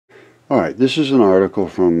All right, this is an article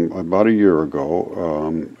from about a year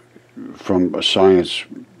ago from a science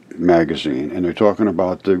magazine, and they're talking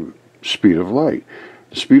about the speed of light.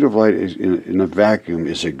 The speed of light is in a vacuum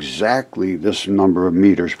is exactly this number of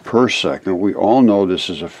meters per second. We all know this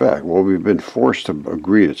is a fact. Well, we've been forced to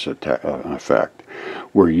agree it's a fact.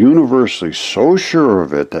 We're universally so sure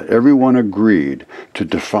of it that everyone agreed to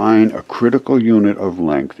define a critical unit of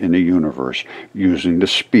length in the universe using the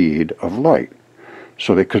speed of light.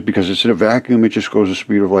 So because it's in a vacuum, it just goes the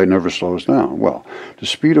speed of light, never slows down. Well, the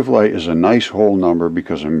speed of light is a nice whole number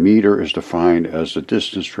because a meter is defined as the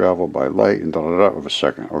distance traveled by light and of a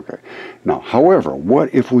second. Okay. Now, however,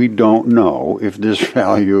 what if we don't know if this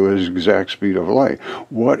value is exact speed of light?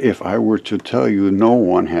 What if I were to tell you no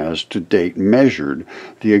one has to date measured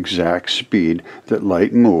the exact speed that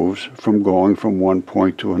light moves from going from one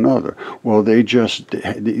point to another? Well,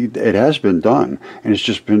 it has been done, and it's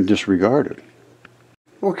just been disregarded.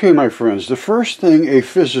 Okay, my friends, the first thing a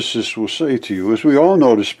physicist will say to you is we all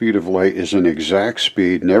know the speed of light is an exact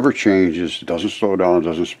speed, never changes, doesn't slow down,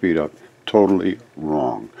 doesn't speed up. Totally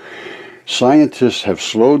wrong. Scientists have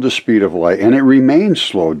slowed the speed of light, and it remains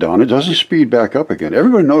slowed down. It doesn't speed back up again.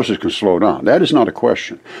 Everybody knows it can slow down. That is not a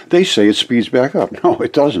question. They say it speeds back up. No,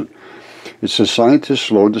 it doesn't. It says scientists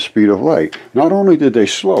slowed the speed of light. Not only did they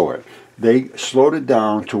slow it, they slowed it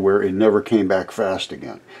down to where it never came back fast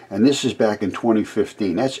again. And this is back in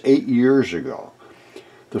 2015. That's 8 years ago.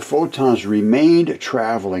 The photons remained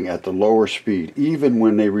traveling at the lower speed even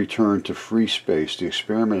when they returned to free space. The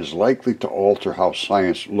experiment is likely to alter how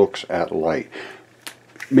science looks at light.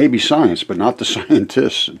 Maybe science, but not the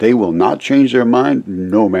scientists. They will not change their mind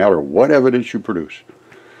no matter what evidence you produce.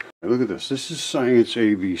 Look at this. This is Science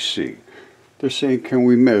ABC. They're saying, can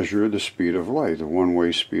we measure the speed of light, the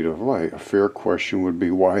one-way speed of light? A fair question would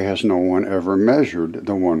be, why has no one ever measured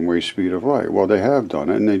the one-way speed of light? Well, they have done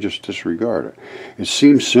it, and they just disregard it. It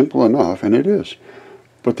seems simple enough, and it is.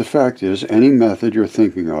 But the fact is, any method you're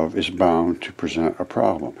thinking of is bound to present a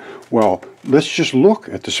problem. Well, let's just look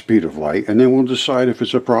at the speed of light, and then we'll decide if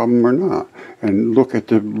it's a problem or not. And look at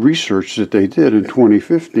the research that they did in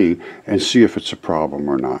 2015 and see if it's a problem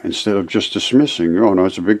or not, instead of just dismissing, oh, no,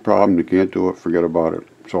 it's a big problem, you can't do it, forget about it,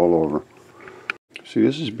 it's all over. See,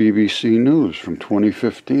 this is BBC News from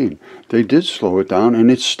 2015. They did slow it down,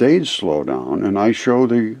 and it stayed slow down, and I show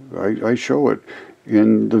it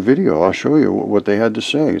in the video. I'll show you what they had to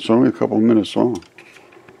say. It's only a couple of minutes long.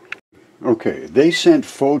 Okay, they sent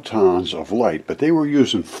photons of light, but they were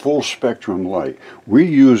using full spectrum light. We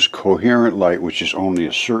use coherent light, which is only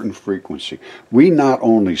a certain frequency. We not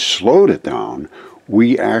only slowed it down,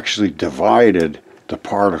 we actually divided the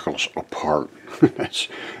particles apart. That's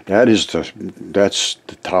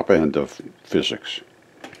the top end of physics.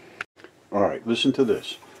 All right, listen to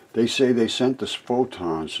this. They say they sent the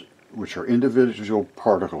photons, which are individual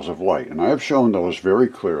particles of light, and I have shown those very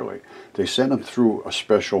clearly. They sent them through a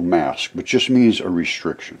special mask, which just means a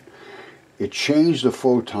restriction. It changed the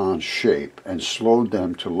photon's shape and slowed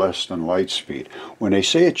them to less than light speed. When they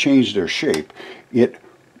say it changed their shape, it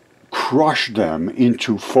crushed them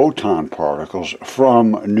into photon particles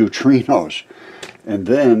from neutrinos, and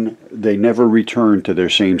then they never returned to their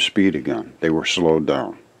same speed again. They were slowed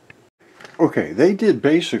down. Okay, they did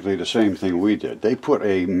basically the same thing we did. They put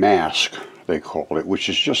a mask, they call it, which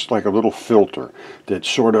is just like a little filter that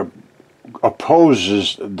sort of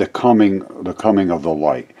opposes the coming of the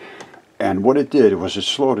light. And what it did was it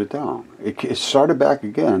slowed it down. It started back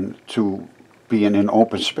again to being in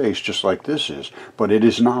open space just like this is, but it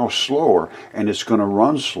is now slower, and it's going to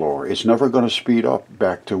run slower. It's never going to speed up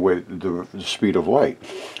back to the speed of light.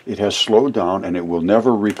 It has slowed down, and it will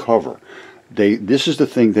never recover. This is the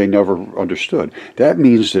thing they never understood. That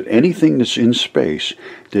means that anything that's in space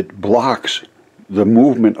that blocks the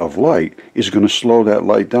movement of light is going to slow that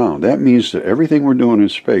light down. That means that everything we're doing in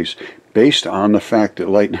space, based on the fact that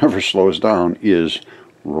light never slows down, is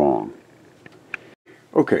wrong.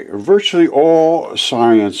 Okay, virtually all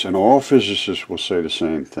science and all physicists will say the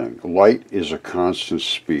same thing. Light is a constant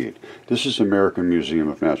speed. This is the American Museum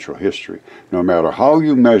of Natural History. No matter how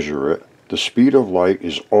you measure it, the speed of light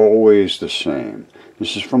is always the same.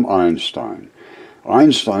 This is from Einstein.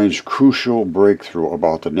 Einstein's crucial breakthrough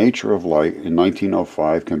about the nature of light in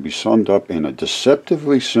 1905 can be summed up in a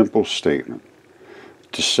deceptively simple statement.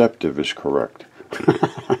 Deceptive is correct.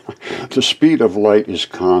 The speed of light is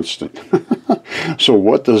constant. So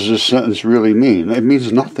what does this sentence really mean? It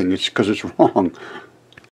means nothing. It's because it's wrong.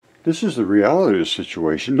 This is the reality of the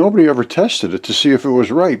situation. Nobody ever tested it to see if it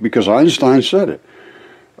was right because Einstein said it.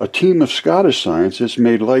 A team of Scottish scientists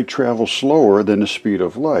made light travel slower than the speed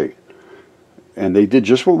of light. And they did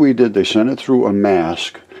just what we did. They sent it through a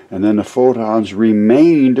mask and then the photons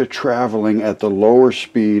remained traveling at the lower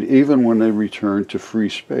speed even when they returned to free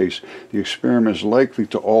space. The experiment is likely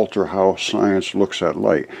to alter how science looks at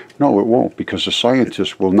light. No, it won't, because the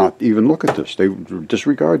scientists will not even look at this. They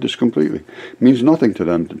disregard this completely. It means nothing to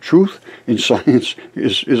them. The truth in science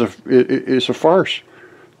is a farce.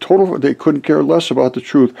 They couldn't care less about the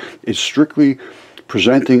truth. It's strictly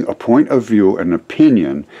presenting a point of view, an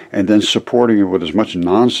opinion, and then supporting it with as much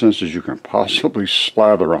nonsense as you can possibly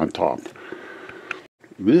slather on top.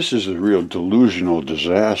 This is a real delusional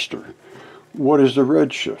disaster. What is the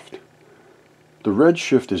redshift? The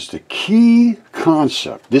redshift is the key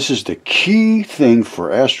concept. This is the key thing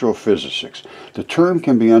for astrophysics. The term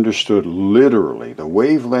can be understood literally. The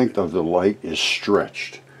wavelength of the light is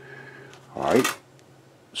stretched. All right?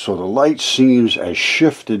 So the light seems as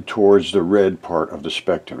shifted towards the red part of the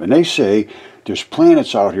spectrum. And they say there's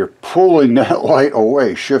planets out here pulling that light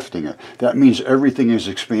away, shifting it. That means everything is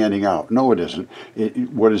expanding out. No, it isn't.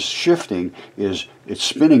 What is shifting is it's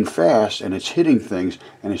spinning fast and it's hitting things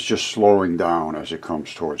and it's just slowing down as it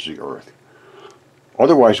comes towards the Earth.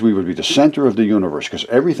 Otherwise, we would be the center of the universe, because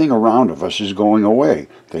everything around of us is going away,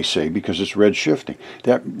 they say, because it's red shifting.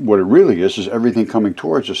 What it really is everything coming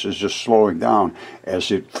towards us is just slowing down as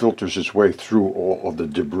it filters its way through all of the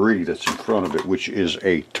debris that's in front of it, which is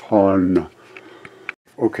a ton.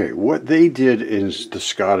 Okay, what they did is the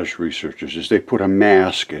Scottish researchers is they put a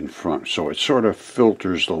mask in front, so it sort of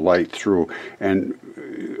filters the light through and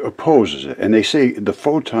opposes it. And they say the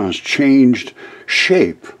photons changed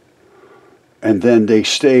shape, and then they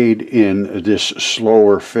stayed in this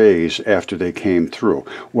slower phase after they came through.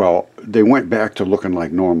 Well, they went back to looking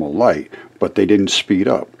like normal light, but they didn't speed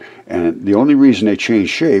up. And the only reason they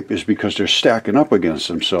changed shape is because they're stacking up against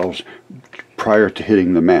themselves prior to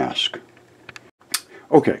hitting the mask.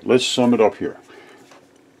 Okay, let's sum it up here.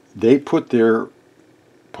 They put their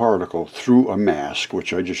particle through a mask,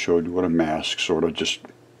 which I just showed you what a mask sort of just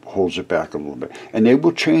holds it back a little bit. And they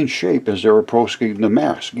will change shape as they're approaching the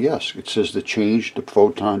mask. Yes, it says to change the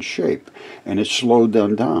photon shape, and it slowed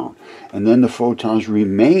them down. And then the photons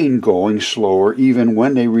remain going slower even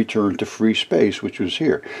when they return to free space, which was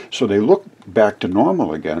here. So they look back to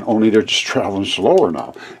normal again, only they're just traveling slower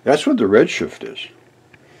now. That's what the redshift is.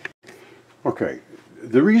 Okay,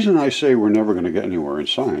 the reason I say we're never going to get anywhere in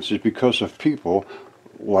science is because of people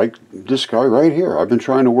like this guy right here. I've been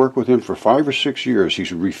trying to work with him for 5 or 6 years. He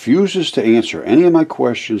refuses to answer any of my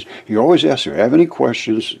questions. He always asks me, if you have any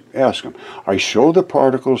questions, ask him. I show the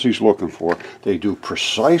particles he's looking for. They do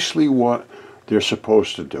precisely what they're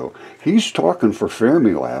supposed to do. He's talking for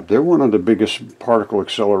Fermilab. They're one of the biggest particle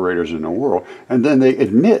accelerators in the world. And then they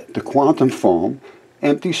admit the quantum foam,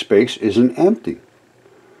 empty space isn't empty.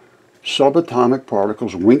 Subatomic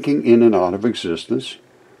particles winking in and out of existence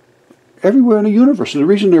everywhere in the universe. And the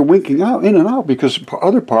reason they're winking out, in and out, because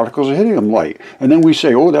other particles are hitting them light. And then we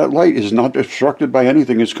say, oh, that light is not obstructed by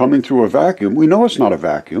anything. It's coming through a vacuum. We know it's not a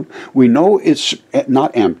vacuum. We know it's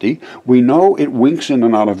not empty. We know it winks in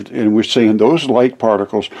and out of, and we're saying those light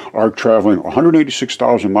particles are traveling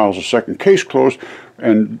 186,000 miles a second, case closed,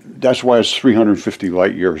 and that's why it's 350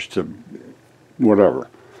 light years to whatever.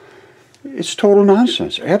 It's total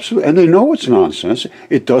nonsense, absolutely. And they know it's nonsense.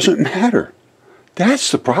 It doesn't matter.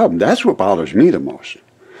 That's the problem. That's what bothers me the most.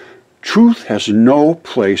 Truth has no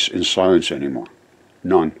place in science anymore.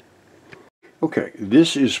 None. Okay,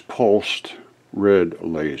 this is pulsed red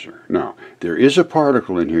laser. Now, there is a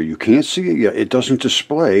particle in here. You can't see it yet. It doesn't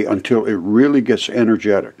display until it really gets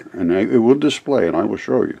energetic. And it will display, and I will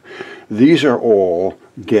show you. These are all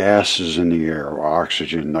gases in the air,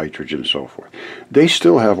 oxygen, nitrogen, and so forth. They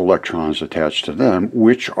still have electrons attached to them,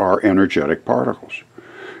 which are energetic particles.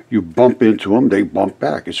 You bump into them, they bump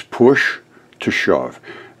back. It's push to shove.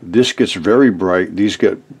 This gets very bright. These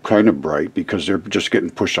get kind of bright because they're just getting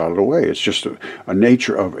pushed out of the way. It's just a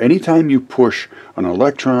nature of anytime you push an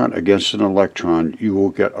electron against an electron, you will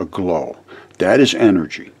get a glow. That is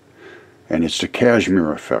energy. And it's the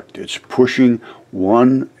Casimir effect. It's pushing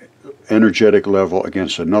one energetic level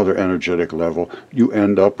against another energetic level. You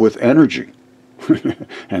end up with energy.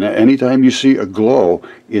 And anytime you see a glow,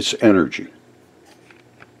 it's energy.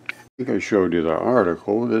 I think I showed you the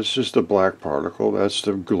article. This is the black particle. That's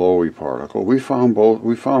the glowy particle. We found both.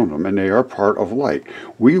 We found them, and they are part of light.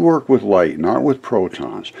 We work with light, not with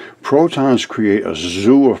protons. Protons create a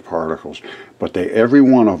zoo of particles, but every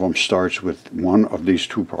one of them starts with one of these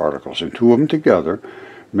two particles, and two of them together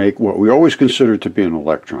make what we always considered to be an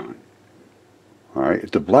electron. All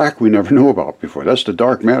right. The black we never knew about before. That's the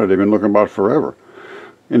dark matter they've been looking about forever.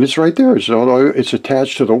 And it's right there. It's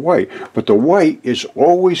attached to the white. But the white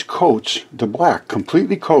always coats the black,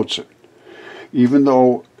 completely coats it. Even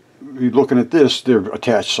though you're looking at this, they're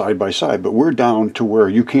attached side by side, but we're down to where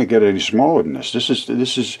you can't get any smaller than this. This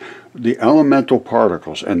is the elemental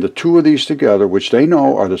particles, and the two of these together, which they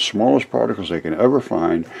know are the smallest particles they can ever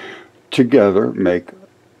find, together make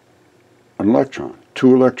an electron.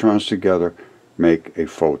 Two electrons together make a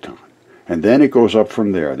photon. And then it goes up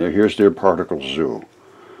from there. Here's their particle zoo.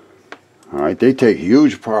 All right, they take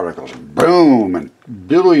huge particles, boom, and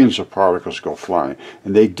billions of particles go flying.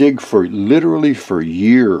 And they dig literally for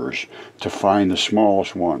years to find the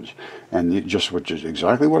smallest ones. And which is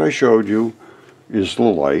exactly what I showed you, is the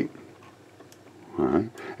light. All right,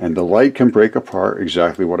 and the light can break apart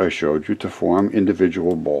exactly what I showed you to form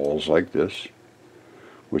individual balls like this,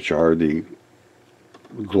 which are the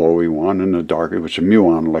glowy one, and the darker, which is a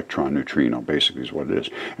muon electron neutrino, basically is what it is.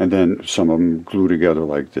 And then some of them glue together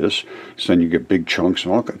like this, so then you get big chunks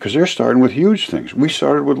and all, because they're starting with huge things. We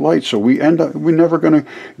started with light, so we're never going to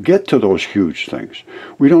get to those huge things.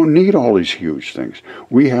 We don't need all these huge things.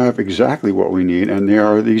 We have exactly what we need, and there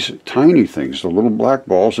are these tiny things, the little black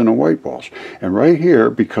balls and the white balls. And right here,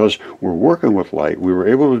 because we're working with light, we were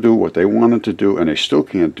able to do what they wanted to do, and they still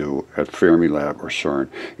can't do at Fermilab or CERN,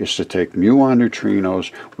 is to take muon neutrinos,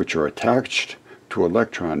 which are attached to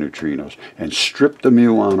electron neutrinos, and strip the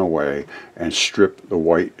muon away and strip the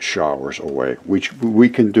white showers away, which we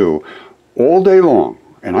can do all day long.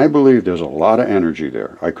 And I believe there's a lot of energy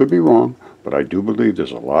there. I could be wrong, but I do believe there's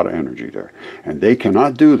a lot of energy there. And they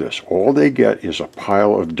cannot do this. All they get is a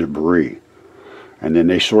pile of debris. And then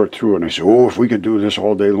they sort through it and they say, oh, if we could do this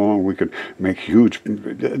all day long, we could make huge...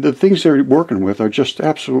 The things they're working with are just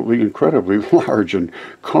absolutely incredibly large and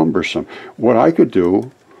cumbersome. What I could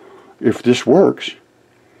do, if this works,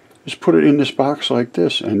 is put it in this box like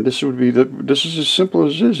this. And this would be this is as simple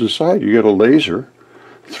as it is inside. You get a laser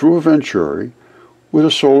through a Venturi with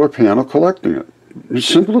a solar panel collecting it. As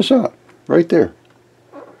simple as that, right there.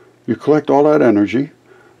 You collect all that energy,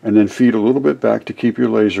 and then feed a little bit back to keep your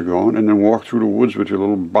laser going, and then walk through the woods with your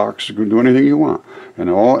little box. You can do anything you want. And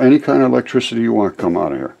any kind of electricity you want come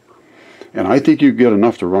out of here. And I think you get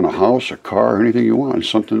enough to run a house, a car, anything you want.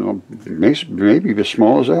 Something maybe as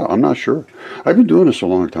small as that. I'm not sure. I've been doing this a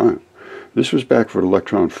long time. This was back for the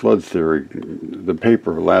electron flood theory. The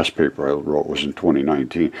last paper I wrote was in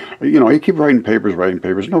 2019. You know, you keep writing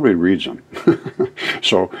papers. Nobody reads them.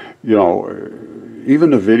 So, you know,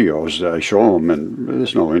 even the videos, I show them, and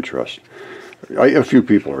there's no interest. A few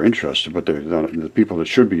people are interested, but the people that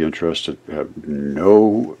should be interested have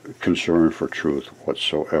no concern for truth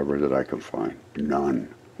whatsoever that I can find. None.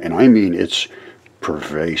 And I mean, it's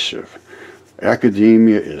pervasive.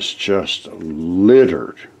 Academia is just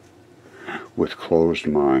littered with closed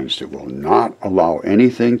minds that will not allow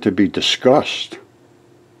anything to be discussed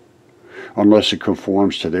unless it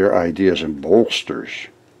conforms to their ideas and bolsters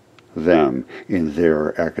them in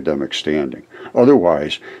their academic standing.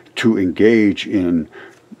 Otherwise, to engage in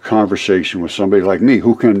conversation with somebody like me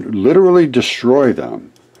who can literally destroy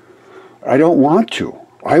them, I don't want to.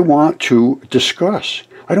 I want to discuss.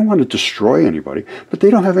 I don't want to destroy anybody, but they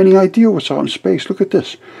don't have any idea what's out in space. Look at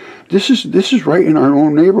this. This is right in our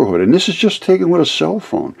own neighborhood, and this is just taken with a cell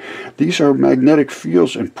phone. These are magnetic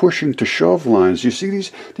fields and pushing to shove lines. You see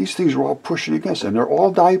these things are all pushing against, and they're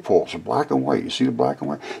all dipoles, black and white. You see the black and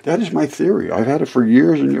white? That is my theory. I've had it for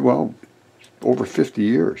years, and well, over 50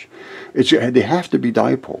 years. They have to be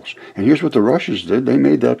dipoles. And here's what the Russians did. They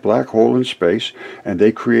made that black hole in space, and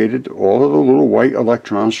they created all of the little white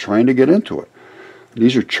electrons trying to get into it.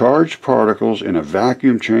 These are charged particles in a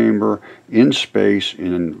vacuum chamber in space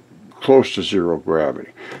in close to zero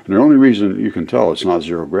gravity. And the only reason you can tell it's not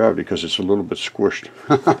zero gravity because it's a little bit squished.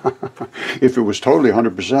 If it was totally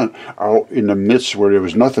 100% out in the midst where there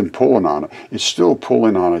was nothing pulling on it, it's still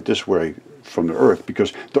pulling on it this way from the Earth,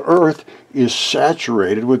 because the Earth is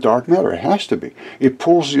saturated with dark matter. It has to be. It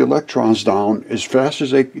pulls the electrons down as fast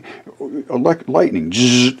as lightning,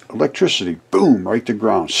 zzz, electricity, boom, right to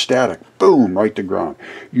ground. Static, boom, right to ground.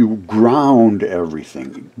 You ground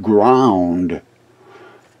everything. Ground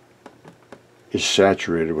is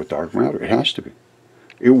saturated with dark matter. It has to be.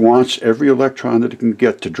 It wants every electron that it can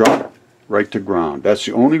get to drop right to ground. That's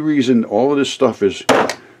the only reason all of this stuff is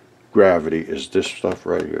gravity, is this stuff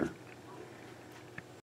right here.